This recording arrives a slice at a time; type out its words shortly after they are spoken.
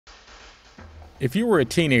If you were a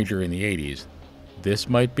teenager in the 80s, this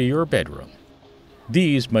might be your bedroom.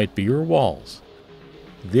 These might be your walls.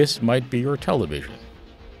 This might be your television.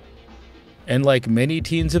 And like many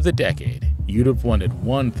teens of the decade, you'd have wanted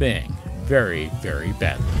one thing very, very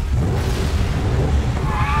badly.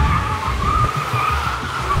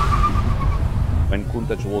 When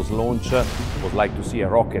Countach was launched, it was like to see a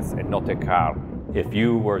rocket and not a car. If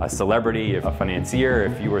you were a celebrity, a financier,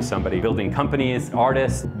 if you were somebody building companies,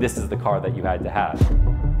 artists, this is the car that you had to have.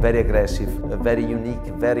 Very aggressive, very unique,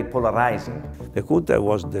 very polarizing. The Countach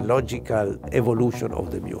was the logical evolution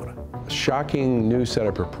of the Miura. Shocking new set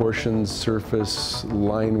of proportions, surface,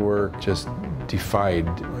 line work, just defied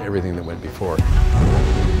everything that went before.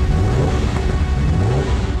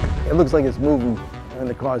 It looks like it's moving and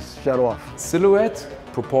the car's shut off. Silhouette,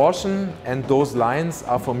 proportion, and those lines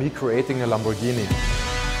are for me creating a Lamborghini.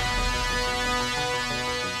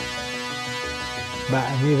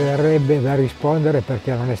 Beh, mi verrebbe da rispondere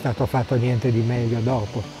perché non è stato fatto niente di meglio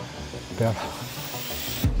dopo, però.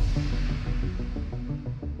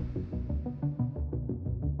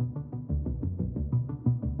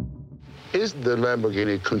 Is the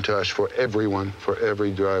Lamborghini Countach for everyone, for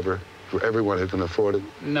every driver, for everyone who can afford it?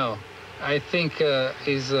 No, I think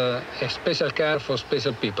it's a special car for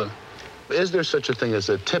special people. Is there such a thing as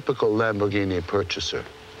a typical Lamborghini purchaser,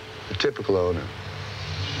 a typical owner?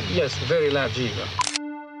 Yes, very large ego.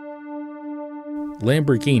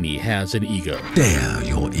 Lamborghini has an ego. Dare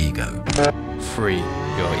your ego. Free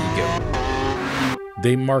your ego.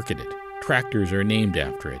 They market it. Tractors are named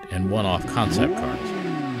after it and one-off concept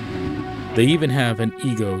cars. They even have an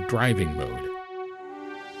ego driving mode.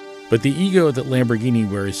 But the ego that Lamborghini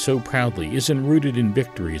wears so proudly isn't rooted in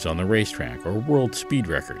victories on the racetrack or world speed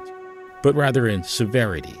records, but rather in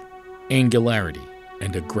severity, angularity,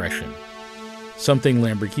 and aggression. Something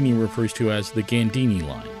Lamborghini refers to as the Gandini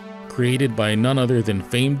line, created by none other than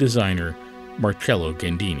famed designer Marcello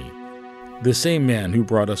Gandini, the same man who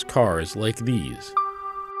brought us cars like these.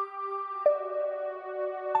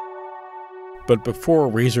 But before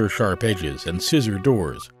razor-sharp edges and scissor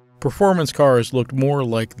doors, performance cars looked more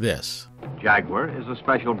like this. Jaguar is a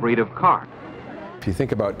special breed of car. If you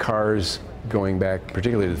think about cars going back,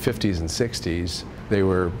 particularly to the 50s and 60s, they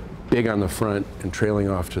were big on the front and trailing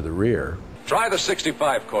off to the rear. Try the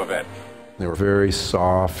 65 Corvette. They were very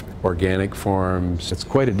soft, organic forms. It's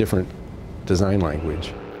quite a different design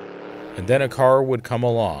language. And then a car would come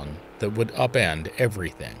along that would upend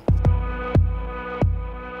everything.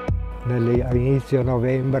 All'inizio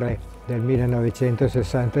novembre del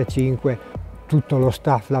 1965 tutto lo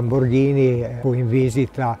staff Lamborghini fu in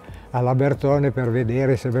visita alla Bertone per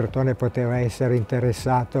vedere se Bertone poteva essere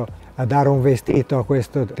interessato a dare un vestito a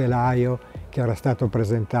questo telaio che era stato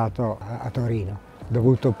presentato a Torino,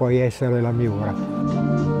 dovuto poi essere la Miura.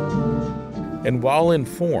 And while in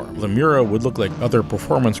form, the Miura would look like other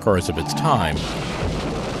performance cars of its time,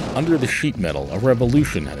 under the sheet metal, a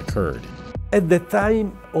revolution had occurred. At the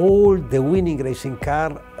time, all the winning racing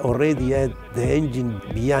cars already had the engine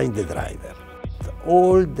behind the driver.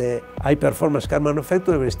 All the high-performance car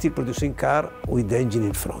manufacturers were still producing cars with the engine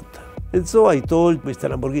in front. And so I told Mr.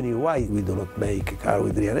 Lamborghini, why we do not make a car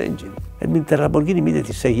with rear engine? And Mr. Lamborghini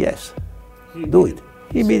immediately said yes. Do it.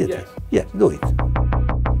 Immediately. Yes, do it.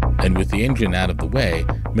 And with the engine out of the way,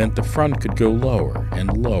 meant the front could go lower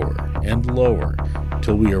and lower and lower,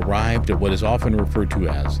 till we arrived at what is often referred to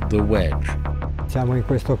as the wedge. Diciamo in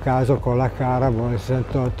questo caso con la Caravan il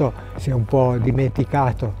 68 si è un po'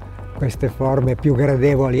 dimenticato queste forme più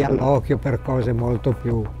gradevoli all'occhio per cose molto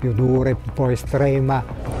più dure, un po' estrema.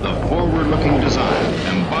 The forward-looking design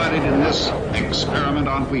embodied in this experiment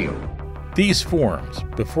on wheels. These forms,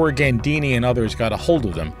 before Gandini and others got a hold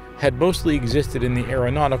of them, had mostly existed in the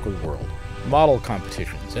aeronautical world, model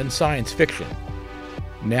competitions, and science fiction.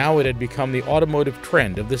 Now it had become the automotive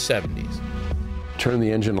trend of the 70s. Turn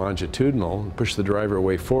the engine longitudinal, push the driver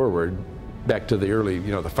way forward, back to the early,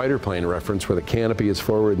 the fighter plane reference where the canopy is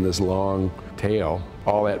forward and this long tail,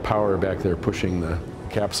 all that power back there pushing the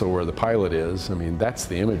capsule where the pilot is. I mean, that's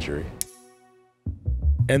the imagery.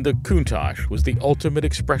 And the Countach was the ultimate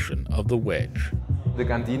expression of the wedge. The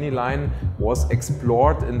Gandini line was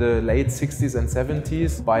explored in the late 60s and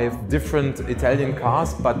 70s by different Italian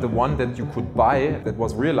cars, but the one that you could buy that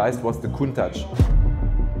was realized was the Countach.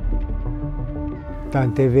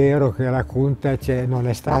 Tant'è vero che la Countach non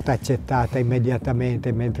è stata accettata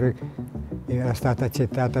immediatamente, mentre era stata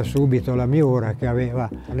accettata subito la Miura, che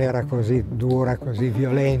non era così dura, così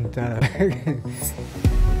violenta.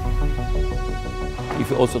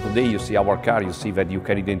 If also today you see our car, you see that you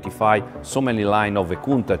can identify so many lines of the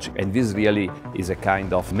Countach, and this really is a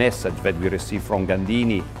kind of message that we receive from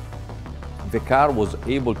Gandini. The car was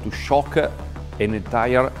able to shock an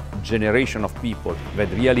entire generation of people that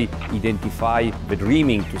really identify the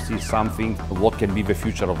dreaming to see something, what can be the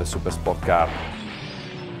future of a super sport car.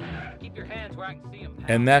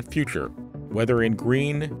 And that future, whether in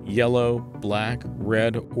green, yellow, black,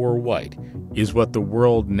 red, or white, is what the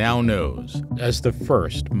world now knows as the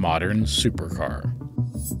first modern supercar.